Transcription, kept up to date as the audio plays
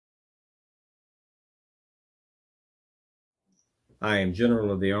I am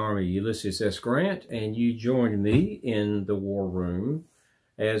General of the Army Ulysses S. Grant, and you join me in the War Room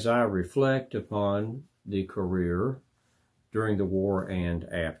as I reflect upon the career during the war and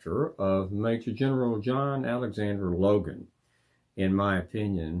after of Major General John Alexander Logan, in my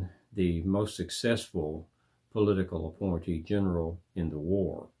opinion, the most successful political appointee general in the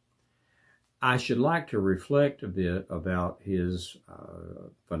war. I should like to reflect a bit about his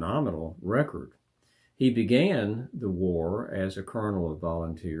phenomenal record. He began the war as a colonel of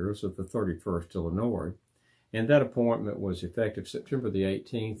volunteers of the 31st Illinois, and that appointment was effective September the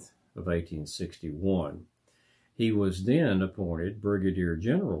 18th of 1861. He was then appointed Brigadier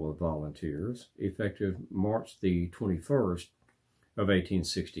General of Volunteers, effective March the 21st of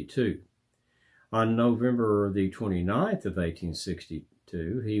 1862. On November the 29th of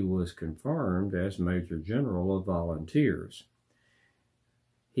 1862, he was confirmed as Major General of Volunteers.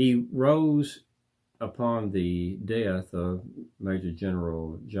 He rose upon the death of Major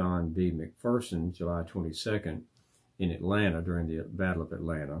General John B. McPherson, July 22nd, in Atlanta during the Battle of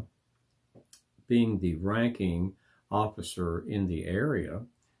Atlanta. Being the ranking officer in the area,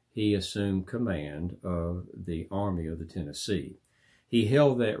 he assumed command of the Army of the Tennessee. He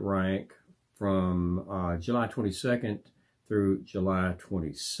held that rank from July 22nd through July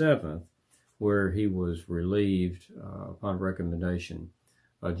 27th, where he was relieved upon recommendation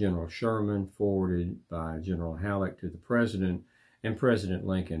General Sherman, forwarded by General Halleck to the President, and President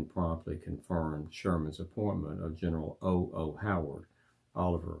Lincoln promptly confirmed Sherman's appointment of General O. Howard,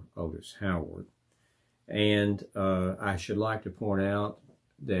 Oliver Otis Howard. And I should like to point out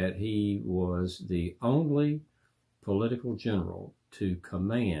that he was the only political general to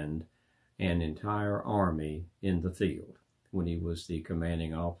command an entire army in the field when he was the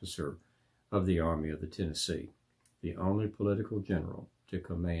commanding officer of the Army of the Tennessee, the only political general to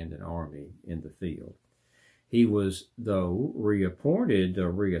command an army in the field. He was, though, reappointed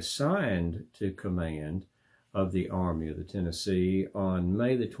or reassigned to command of the Army of the Tennessee on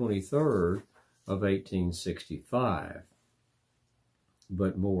May the 23rd of 1865.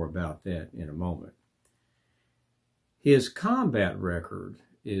 But more about that in a moment. His combat record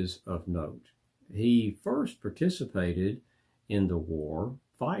is of note. He first participated in the war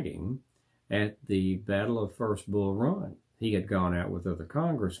fighting at the Battle of First Bull Run. He had gone out with other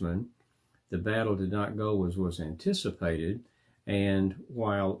congressmen. The battle did not go as was anticipated, and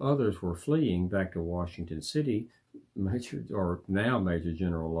while others were fleeing back to Washington City, Major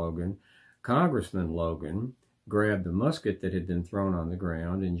General Logan, Congressman Logan, grabbed the musket that had been thrown on the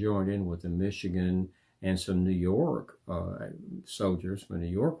ground and joined in with the Michigan and some New York soldiers from a New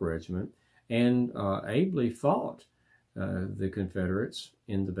York regiment, and ably fought the Confederates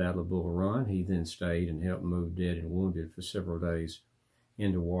in the Battle of Bull Run. He then stayed and helped move dead and wounded for several days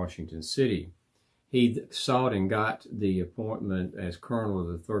into Washington City. He sought and got the appointment as Colonel of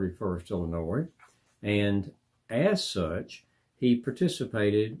the 31st Illinois, and as such, he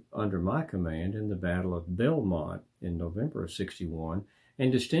participated under my command in the Battle of Belmont in November of '61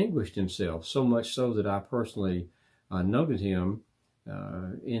 and distinguished himself, so much so that I personally noted him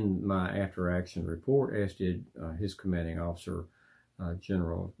in my after-action report, as did his commanding officer,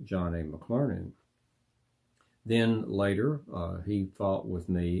 General John A. McClernand. Then later, he fought with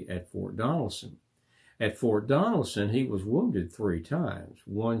me at Fort Donelson. At Fort Donelson, he was wounded 3 times,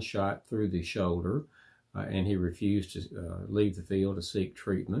 one shot through the shoulder, and he refused to leave the field to seek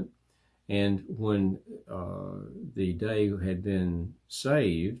treatment. And when the day had been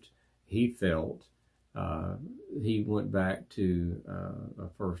saved, he felt he went back to a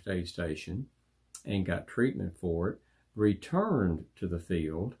first aid station and got treatment for it, returned to the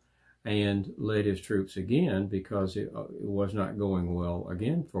field, and led his troops again because it was not going well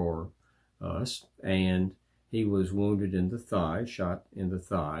again for us. And he was wounded in the thigh, shot in the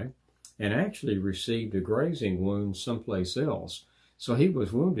thigh, and actually received a grazing wound someplace else. So he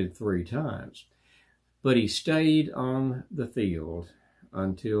was wounded 3 times. But he stayed on the field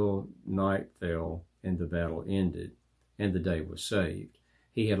until night fell and the battle ended, and the day was saved.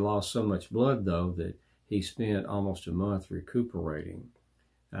 He had lost so much blood, though, that he spent almost a month recuperating.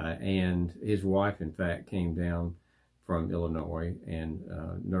 And his wife, in fact, came down from Illinois and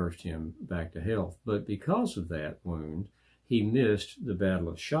nursed him back to health. But because of that wound, he missed the Battle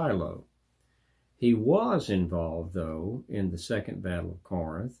of Shiloh. He was involved, though, in the Second Battle of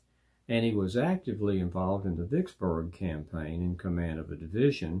Corinth, and he was actively involved in the Vicksburg campaign in command of a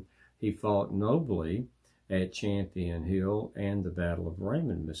division. He fought nobly at Champion Hill and the Battle of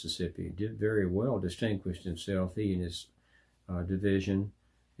Raymond, Mississippi. He did very well, distinguished himself, he and his division,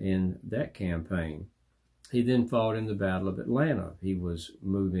 in that campaign. He then fought in the Battle of Atlanta. He was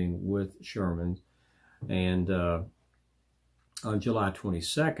moving with Sherman, and On July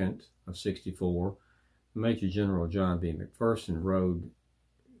 22nd of 64, Major General John B. McPherson rode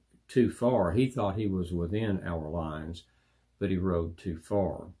too far. He thought he was within our lines, but he rode too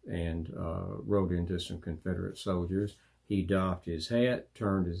far and rode into some Confederate soldiers. He doffed his hat,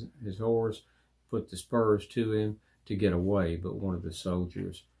 turned his horse, put the spurs to him to get away, but one of the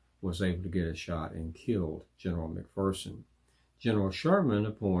soldiers was able to get a shot and killed General McPherson. General Sherman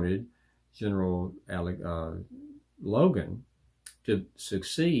appointed General Logan to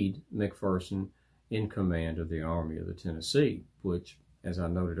succeed McPherson in command of the Army of the Tennessee, which, as I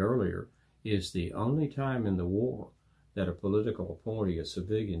noted earlier, is the only time in the war that a political appointee, a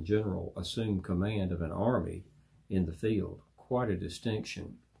civilian general, assumed command of an army in the field. Quite a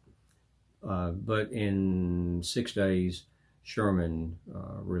distinction. But in 6 days, Sherman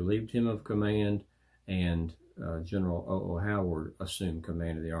relieved him of command, and General O.O. Howard assumed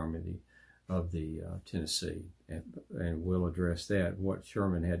command of the Army of the Tennessee. And we'll address that, what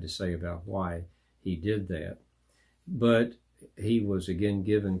Sherman had to say about why he did that. But he was again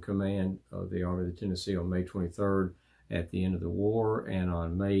given command of the Army of the Tennessee on May 23rd at the end of the war, and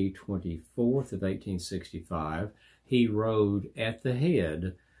on May 24th of 1865, he rode at the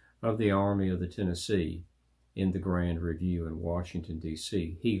head of the Army of the Tennessee in the Grand Review in Washington,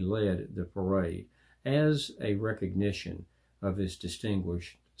 D.C. He led the parade as a recognition of his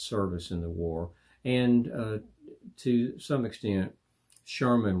distinguished service in the war, and to some extent,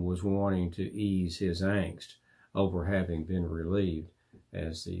 Sherman was wanting to ease his angst over having been relieved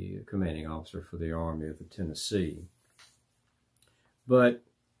as the commanding officer for the Army of the Tennessee. But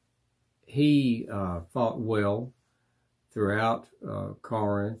he fought well throughout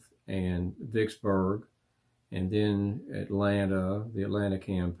Corinth and Vicksburg, and then Atlanta, the Atlanta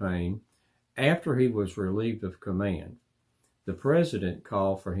campaign. After he was relieved of command, the president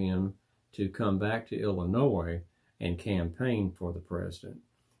called for him to come back to Illinois and campaign for the president,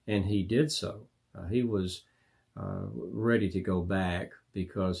 and he did so. He was ready to go back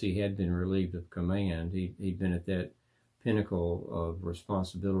because he had been relieved of command. He'd been at that pinnacle of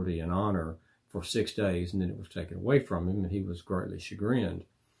responsibility and honor for 6 days, and then it was taken away from him, and he was greatly chagrined.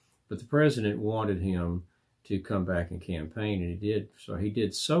 But the president wanted him to come back and campaign, and he did. So he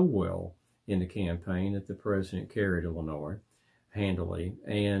did so well in the campaign that the president carried Illinois handily,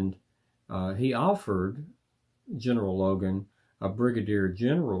 and he offered General Logan a brigadier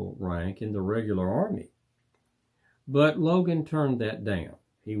general rank in the regular army. But Logan turned that down.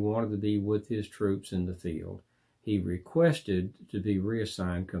 He wanted to be with his troops in the field. He requested to be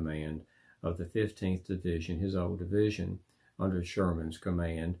reassigned command of the 15th Division, his old division, under Sherman's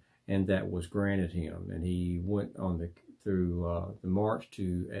command, and that was granted him. And he went on through the march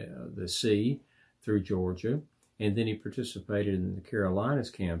to the sea through Georgia, and then he participated in the Carolinas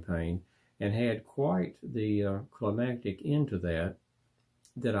campaign and had quite the climactic end to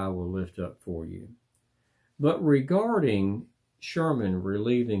that I will lift up for you. But regarding Sherman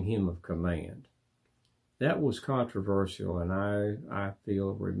relieving him of command, that was controversial, and I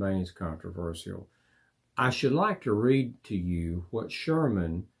feel remains controversial. I should like to read to you what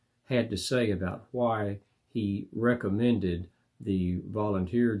Sherman had to say about why he recommended the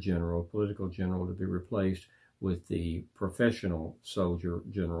volunteer general, political general, to be replaced with the professional soldier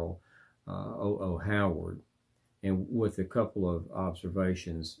general, O.O. Howard, and with a couple of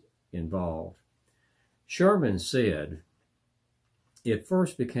observations involved. Sherman said, "It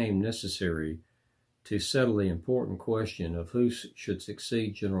first became necessary to settle the important question of who should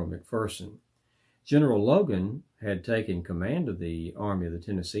succeed General McPherson. General Logan had taken command of the Army of the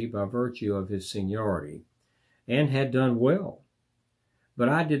Tennessee by virtue of his seniority, and had done well. But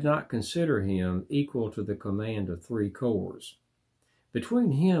I did not consider him equal to the command of 3 corps.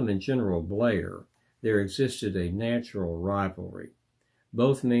 Between him and General Blair, there existed a natural rivalry.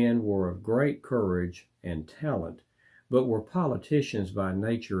 Both men were of great courage and talent, but were politicians by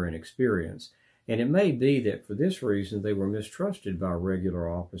nature and experience, and it may be that for this reason they were mistrusted by regular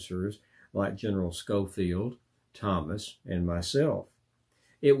officers like General Schofield, Thomas, and myself.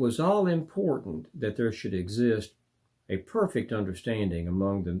 It was all important that there should exist a perfect understanding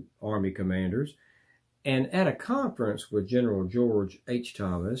among the Army commanders, and at a conference with General George H.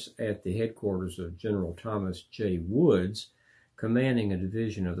 Thomas at the headquarters of General Thomas J. Woods, commanding a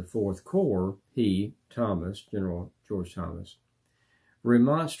division of the 4th Corps, he, Thomas, General George Thomas,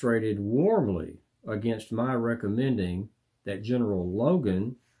 remonstrated warmly against my recommending that General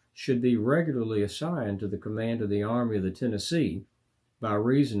Logan should be regularly assigned to the command of the Army of the Tennessee by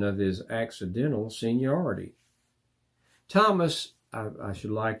reason of his accidental seniority." Thomas, I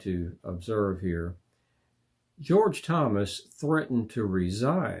should like to observe here, George Thomas threatened to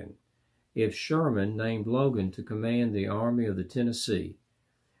resign if Sherman named Logan to command the Army of the Tennessee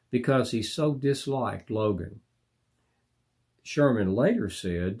because he so disliked Logan. Sherman later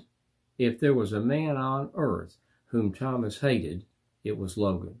said, if there was a man on earth whom Thomas hated, it was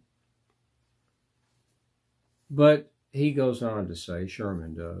Logan. But he goes on to say,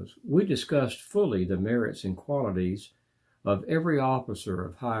 Sherman does, we discussed fully the merits and qualities of every officer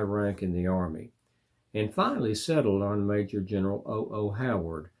of high rank in the Army, and finally settled on Major General O.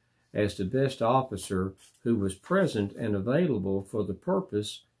 Howard as the best officer who was present and available for the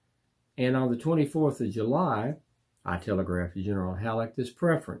purpose, and on the 24th of July, I telegraphed to General Halleck this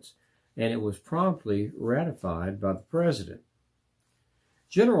preference, and it was promptly ratified by the President.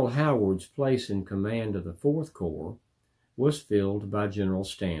 General Howard's place in command of the 4th Corps was filled by General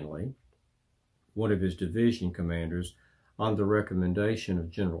Stanley, one of his division commanders, on the recommendation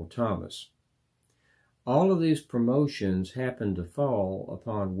of General Thomas. All of these promotions happened to fall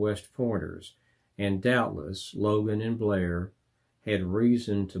upon West Pointers, and doubtless Logan and Blair had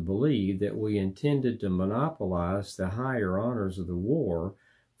reason to believe that we intended to monopolize the higher honors of the war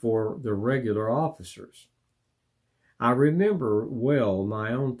for the regular officers. I remember well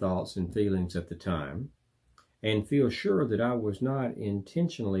my own thoughts and feelings at the time, and feel sure that I was not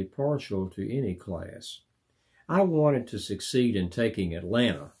intentionally partial to any class. I wanted to succeed in taking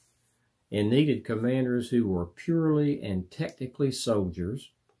Atlanta, and needed commanders who were purely and technically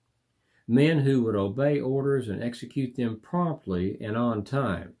soldiers, men who would obey orders and execute them promptly and on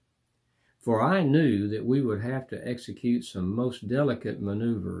time. For I knew that we would have to execute some most delicate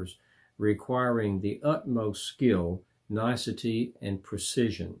maneuvers requiring the utmost skill, nicety, and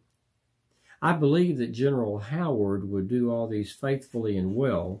precision. I believe that General Howard would do all these faithfully and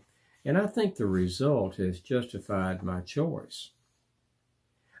well, and I think the result has justified my choice.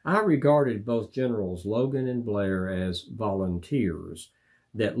 I regarded both Generals Logan and Blair as volunteers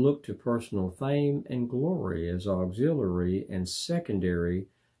that looked to personal fame and glory as auxiliary and secondary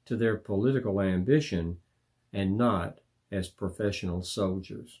to their political ambition, and not as professional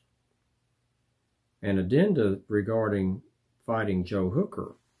soldiers. An addenda regarding fighting Joe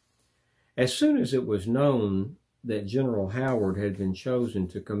Hooker. As soon as it was known that General Howard had been chosen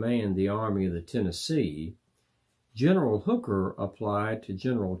to command the Army of the Tennessee, General Hooker applied to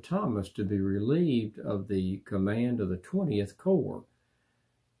General Thomas to be relieved of the command of the 20th Corps,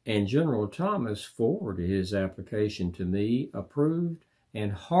 and General Thomas forwarded his application to me, approved,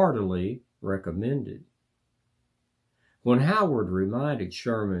 and heartily recommended. When Howard reminded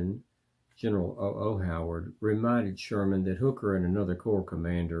Sherman, General O. Howard reminded Sherman that Hooker and another Corps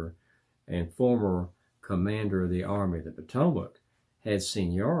commander and former commander of the Army of the Potomac had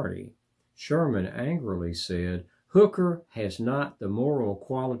seniority, Sherman angrily said, Hooker has not the moral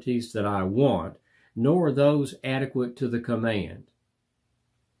qualities that I want, nor those adequate to the command.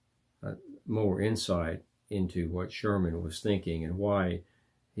 More insight into what Sherman was thinking and why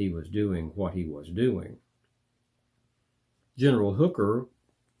he was doing what he was doing. General Hooker,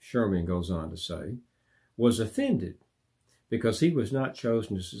 Sherman goes on to say, was offended because he was not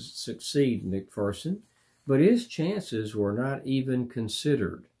chosen to succeed McPherson, but his chances were not even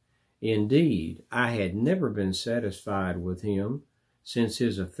considered. Indeed, I had never been satisfied with him since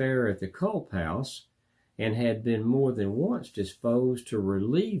his affair at the Culp House, and had been more than once disposed to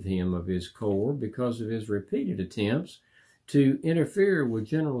relieve him of his corps because of his repeated attempts to interfere with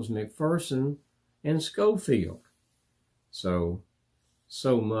Generals McPherson and Schofield. So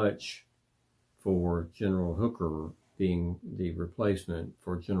much for General Hooker being the replacement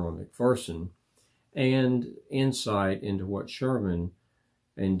for General McPherson, and insight into what Sherman,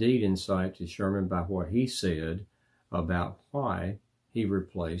 indeed insight to Sherman by what he said about why he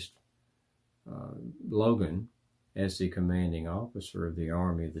replaced Logan as the commanding officer of the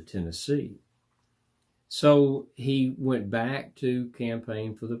Army of the Tennessee. So he went back to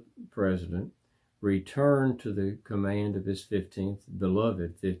campaign for the president, returned to the command of his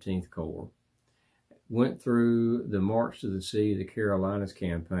beloved 15th Corps, went through the March to the Sea, the Carolinas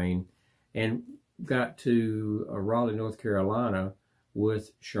campaign, and got to Raleigh, North Carolina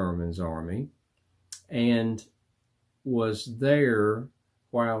with Sherman's army, and was there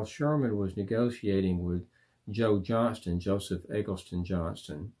while Sherman was negotiating with Joseph Eggleston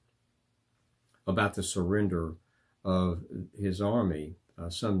Johnston, about the surrender of his army,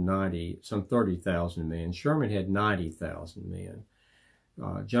 some 30,000 men. Sherman had 90,000 men.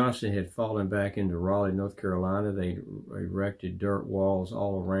 Johnston had fallen back into Raleigh, North Carolina. They erected dirt walls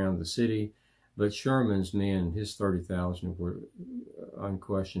all around the city, but Sherman's men, his 30,000, were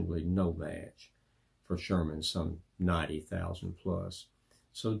unquestionably no match for Sherman's some 90,000 plus.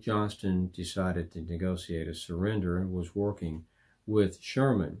 So Johnston decided to negotiate a surrender and was working with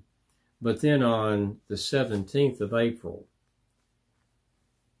Sherman. But then on the 17th of April,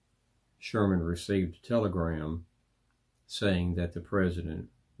 Sherman received a telegram saying that the president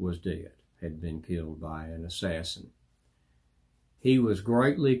was dead, had been killed by an assassin. He was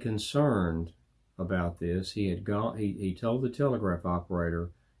greatly concerned about this. He told the telegraph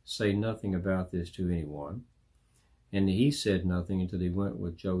operator, say nothing about this to anyone. And he said nothing until he went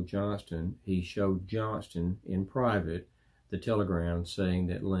with Joe Johnston. He showed Johnston in private the telegram saying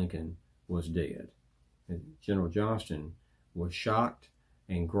that Lincoln was dead. And General Johnston was shocked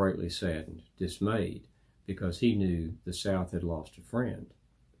and greatly saddened, dismayed, because he knew the South had lost a friend.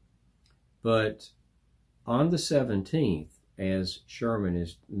 But on the 17th, as Sherman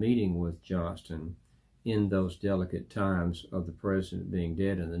is meeting with Johnston in those delicate times of the president being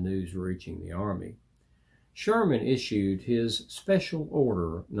dead and the news reaching the Army, Sherman issued his Special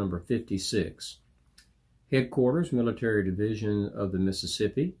Order number 56, Headquarters, Military Division of the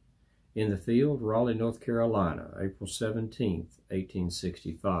Mississippi, in the field, Raleigh, North Carolina, April 17,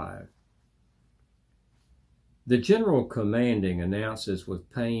 1865. The General Commanding announces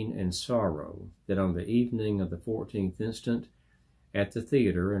with pain and sorrow that on the evening of the 14th instant, at the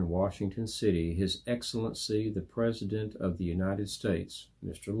theater in Washington City, His Excellency the President of the United States,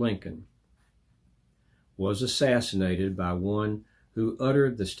 Mr. Lincoln, was assassinated by one who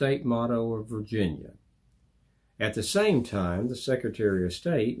uttered the state motto of Virginia. At the same time, the Secretary of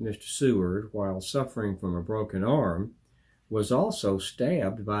State, Mr. Seward, while suffering from a broken arm, was also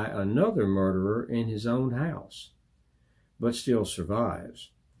stabbed by another murderer in his own house, but still survives,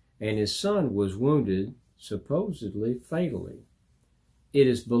 and his son was wounded, supposedly fatally. It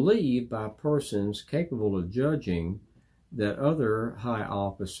is believed by persons capable of judging that other high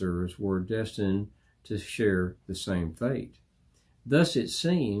officers were destined to share the same fate. Thus it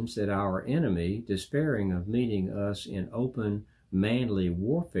seems that our enemy, despairing of meeting us in open, manly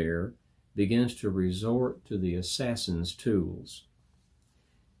warfare, begins to resort to the assassin's tools.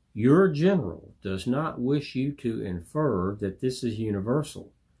 Your general does not wish you to infer that this is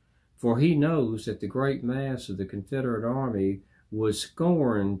universal, for he knows that the great mass of the Confederate Army would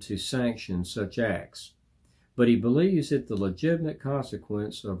scorn to sanction such acts, but he believes it the legitimate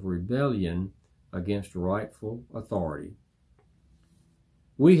consequence of rebellion against rightful authority.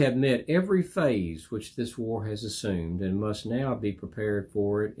 We have met every phase which this war has assumed and must now be prepared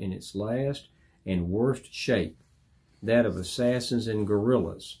for it in its last and worst shape, that of assassins and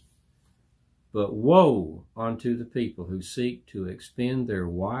guerrillas. But woe unto the people who seek to expend their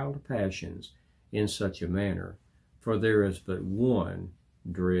wild passions in such a manner, for there is but one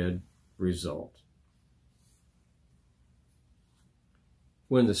dread result.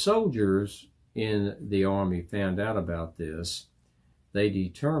 When the soldiers in the Army found out about this, they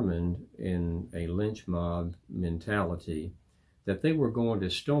determined in a lynch mob mentality that they were going to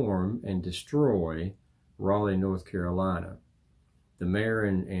storm and destroy Raleigh, North Carolina. The mayor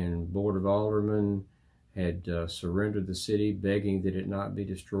and board of aldermen had surrendered the city, begging that it not be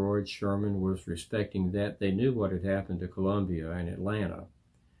destroyed. Sherman was respecting that. They knew what had happened to Columbia and Atlanta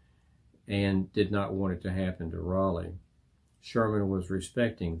and did not want it to happen to Raleigh. Sherman was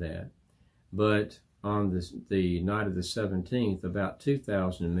respecting that. But on the night of the 17th, about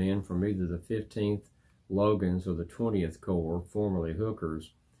 2,000 men from either the 15th Logans or the 20th Corps, formerly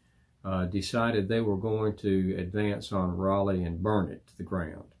Hookers, decided they were going to advance on Raleigh and burn it to the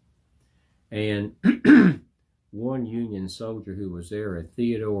ground. And one Union soldier who was there, a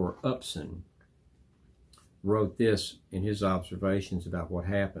Theodore Upson, wrote this in his observations about what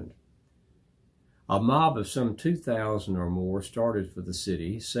happened. A mob of some 2,000 or more started for the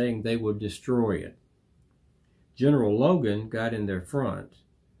city, saying they would destroy it. General Logan got in their front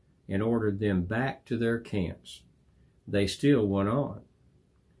and ordered them back to their camps. They still went on.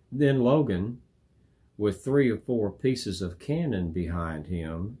 Then Logan, with 3 or 4 pieces of cannon behind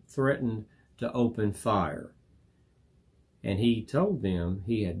him, threatened to open fire. And he told them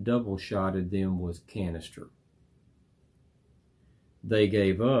he had double-shotted them with canister. They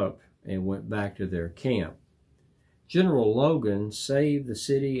gave up and went back to their camp. General Logan saved the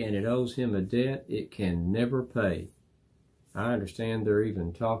city, and it owes him a debt it can never pay. I understand they're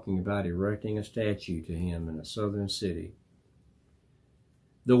even talking about erecting a statue to him in a southern city.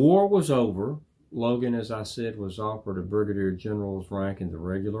 The war was over. Logan, as I said, was offered a brigadier general's rank in the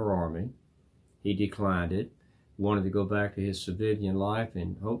regular army. He declined it, wanted to go back to his civilian life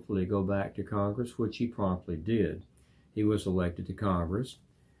and hopefully go back to Congress, which he promptly did. He was elected to Congress.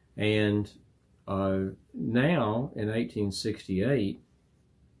 And now, in 1868,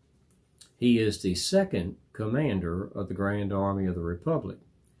 he is the second commander of the Grand Army of the Republic.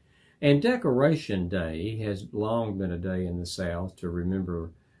 And Decoration Day has long been a day in the South to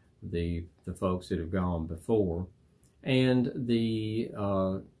remember the folks that have gone before, and the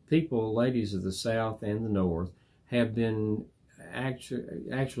people, ladies of the South and the North, have been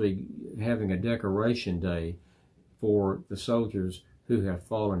actually having a decoration day for the soldiers who have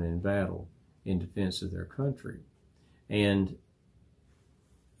fallen in battle in defense of their country. And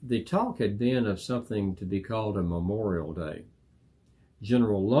the talk had been of something to be called a Memorial Day.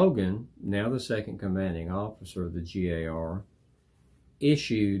 General Logan, now the second commanding officer of the GAR,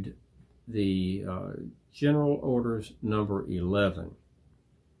 issued the General Orders number 11.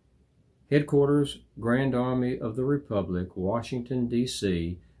 Headquarters, Grand Army of the Republic, Washington,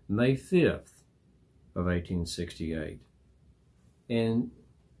 D.C., May 5th of 1868. And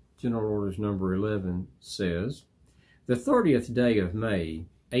General Orders number 11 says, the 30th day of May,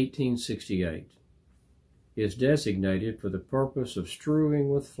 1868, is designated for the purpose of strewing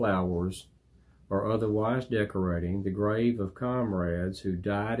with flowers or otherwise decorating the grave of comrades who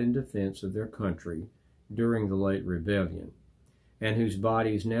died in defense of their country during the late rebellion, and whose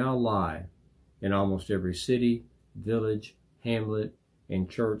bodies now lie in almost every city, village, hamlet, and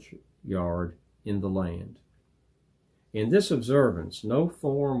churchyard in the land. In this observance, no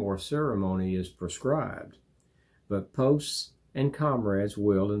form or ceremony is prescribed, but posts and comrades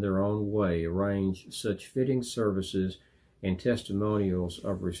will, in their own way, arrange such fitting services and testimonials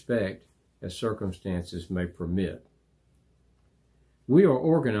of respect as circumstances may permit. We are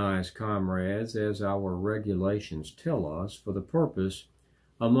organized, comrades, as our regulations tell us, for the purpose,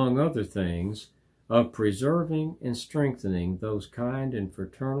 among other things, of preserving and strengthening those kind and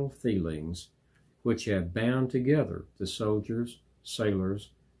fraternal feelings which have bound together the soldiers, sailors,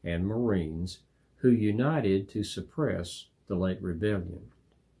 and Marines who united to suppress the late rebellion.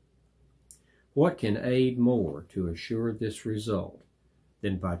 What can aid more to assure this result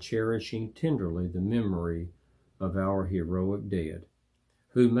than by cherishing tenderly the memory of our heroic dead,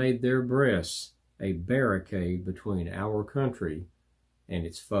 who made their breasts a barricade between our country and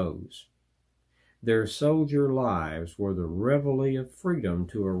its foes? Their soldier lives were the reveille of freedom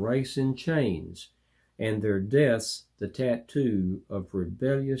to a race in chains, and their deaths the tattoo of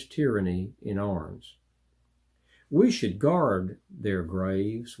rebellious tyranny in arms. We should guard their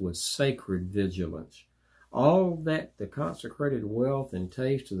graves with sacred vigilance. All that the consecrated wealth and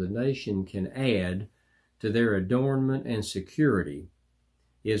taste of the nation can add to their adornment and security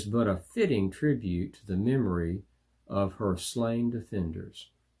is but a fitting tribute to the memory of her slain defenders.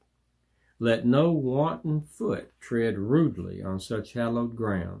 Let no wanton foot tread rudely on such hallowed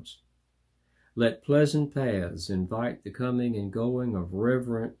grounds. Let pleasant paths invite the coming and going of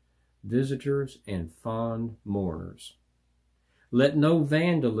reverent visitors and fond mourners. Let no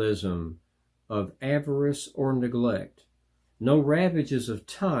vandalism of avarice or neglect, no ravages of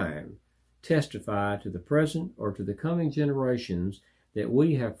time testify to the present or to the coming generations that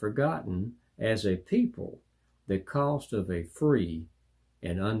we have forgotten as a people the cost of a free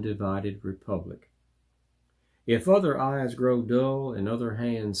and undivided republic. If other eyes grow dull and other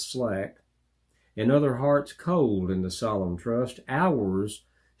hands slack, and other hearts cold in the solemn trust, ours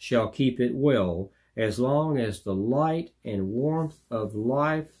shall keep it well as long as the light and warmth of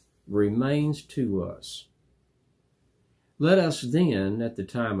life remains to us. Let us then, at the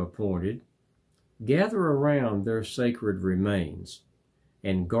time appointed, gather around their sacred remains,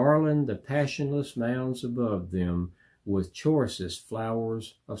 and garland the passionless mounds above them with choicest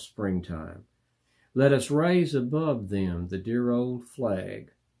flowers of springtime. Let us raise above them the dear old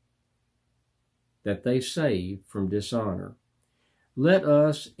flag that they saved from dishonor. Let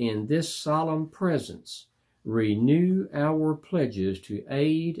us in this solemn presence renew our pledges to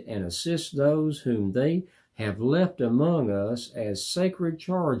aid and assist those whom they have left among us as sacred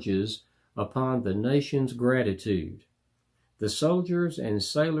charges upon the nation's gratitude, the soldiers and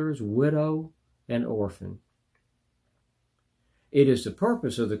sailors, widow and orphan. It is the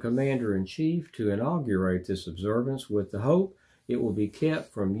purpose of the Commander-in-Chief to inaugurate this observance with the hope it will be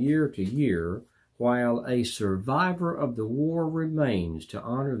kept from year to year while a survivor of the war remains to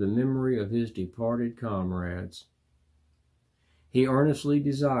honor the memory of his departed comrades. He earnestly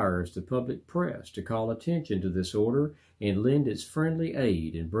desires the public press to call attention to this order and lend its friendly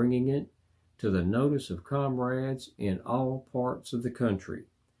aid in bringing it to the notice of comrades in all parts of the country,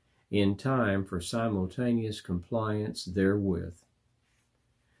 in time for simultaneous compliance therewith.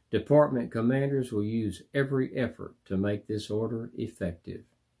 Department commanders will use every effort to make this order effective.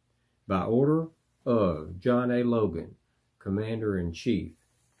 By order of John A. Logan, Commander-in-Chief,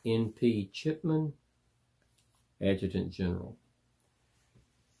 N.P. Chipman, Adjutant General.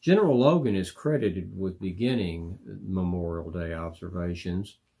 General Logan is credited with beginning Memorial Day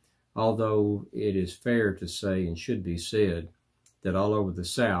observations, although it is fair to say and should be said that all over the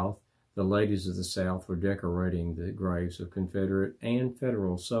South, the ladies of the South were decorating the graves of Confederate and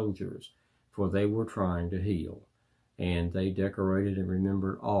Federal soldiers, for they were trying to heal. And they decorated and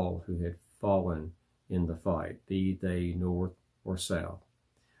remembered all who had fallen in the fight, be they North or South.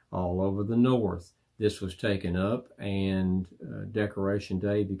 All over the North, this was taken up, and Decoration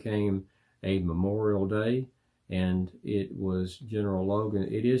Day became a Memorial Day, and it is General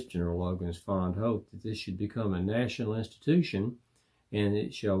Logan's fond hope that this should become a national institution, and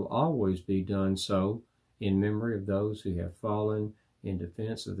it shall always be done so in memory of those who have fallen in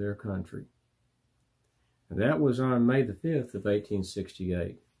defense of their country. And that was on May the 5th of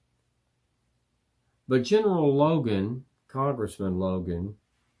 1868. But General Logan, Congressman Logan,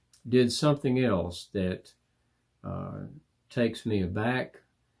 did something else that takes me aback,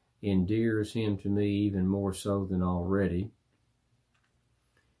 endears him to me even more so than already.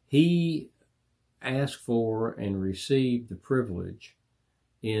 He asked for and received the privilege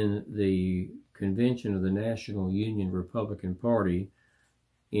in the convention of the National Union Republican Party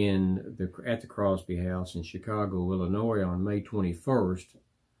at the Crosby House in Chicago, Illinois on May 21st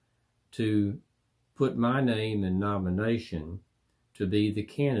to put my name in nomination to be the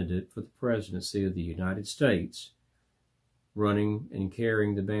candidate for the presidency of the United States, running and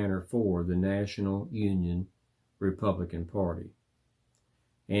carrying the banner for the National Union Republican Party.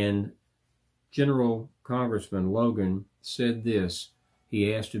 And General Congressman Logan said this.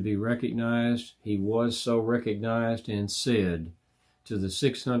 He asked to be recognized. He was so recognized and said to the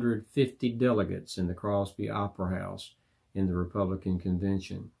 650 delegates in the Crosby Opera House in the Republican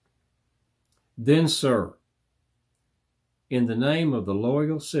Convention, "Then, sir, in the name of the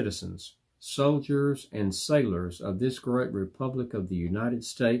loyal citizens, soldiers, and sailors of this great Republic of the United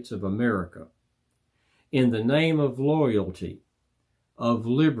States of America, in the name of loyalty, of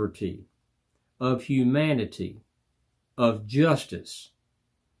liberty, of humanity, of justice,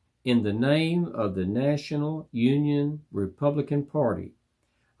 in the name of the National Union Republican Party,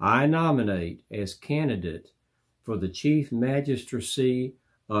 I nominate as candidate for the Chief Magistracy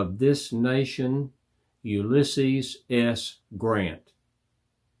of this nation, Ulysses S. Grant."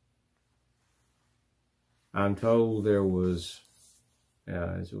 I'm told there was,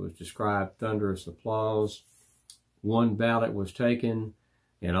 as it was described, thunderous applause. One ballot was taken,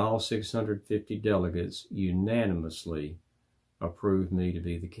 and all 650 delegates unanimously approved me to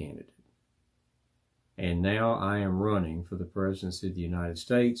be the candidate. And now I am running for the presidency of the United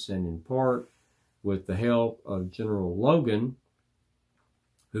States, and in part with the help of General Logan,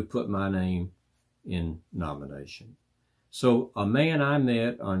 who put my name in nomination. So a man I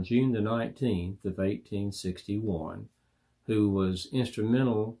met on June the 19th of 1861, who was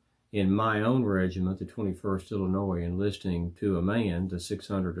instrumental in my own regiment, the 21st Illinois, enlisting to a man, the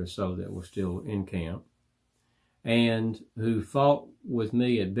 600 or so that was still in camp, and who fought with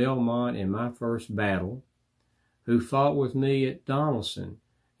me at Belmont in my first battle, who fought with me at Donelson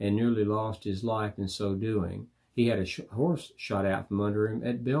and nearly lost his life in so doing. He had a horse shot out from under him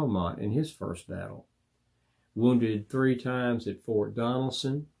at Belmont in his first battle. Wounded 3 times at Fort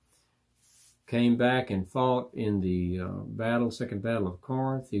Donelson, came back and fought in the Second Battle of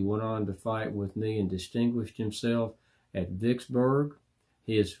Corinth. He went on to fight with me and distinguished himself at Vicksburg.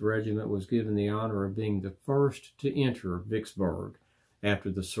 His regiment was given the honor of being the first to enter Vicksburg after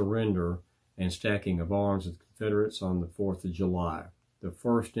the surrender and stacking of arms of the Confederates on the 4th of July, the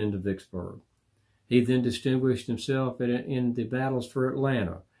first into Vicksburg. He then distinguished himself in the battles for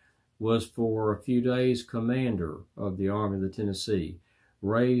Atlanta, was for a few days commander of the Army of the Tennessee,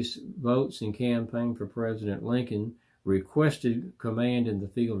 raised votes and campaigned for President Lincoln, requested command in the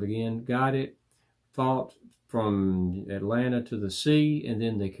field again, got it, fought from Atlanta to the sea, and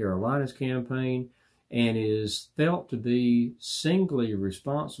then the Carolinas campaign, and is felt to be singly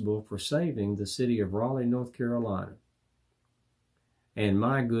responsible for saving the city of Raleigh, North Carolina. And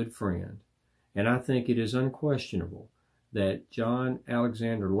my good friend, and I think it is unquestionable that John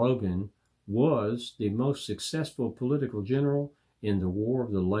Alexander Logan was the most successful political general in the War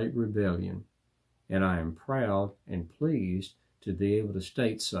of the Late Rebellion, and I am proud and pleased to be able to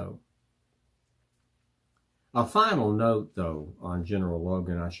state so. A final note, though, on General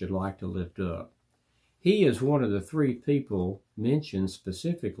Logan I should like to lift up. He is one of the 3 people mentioned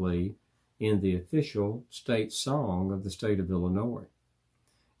specifically in the official state song of the state of Illinois.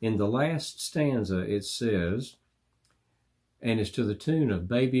 In the last stanza it says, and it's to the tune of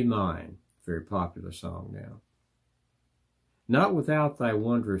Baby Mine, very popular song now. "Not without thy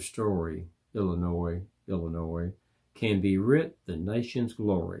wondrous story, Illinois, Illinois, can be writ the nation's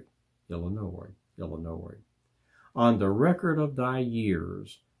glory, Illinois, Illinois. On the record of thy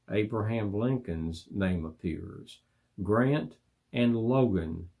years, Abraham Lincoln's name appears. Grant, and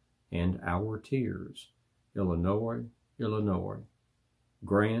Logan and our tears, Illinois, Illinois.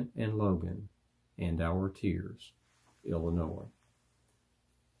 Grant and Logan and our tears, Illinois.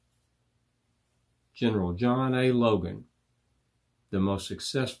 General John A. Logan, the most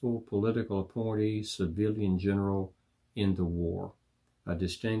successful political appointee civilian general in the war, a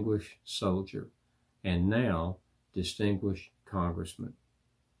distinguished soldier, and now distinguished congressman.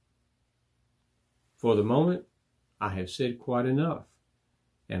 For the moment, I have said quite enough,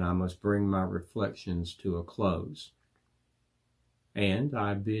 and I must bring my reflections to a close. And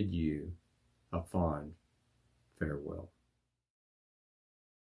I bid you a fond farewell.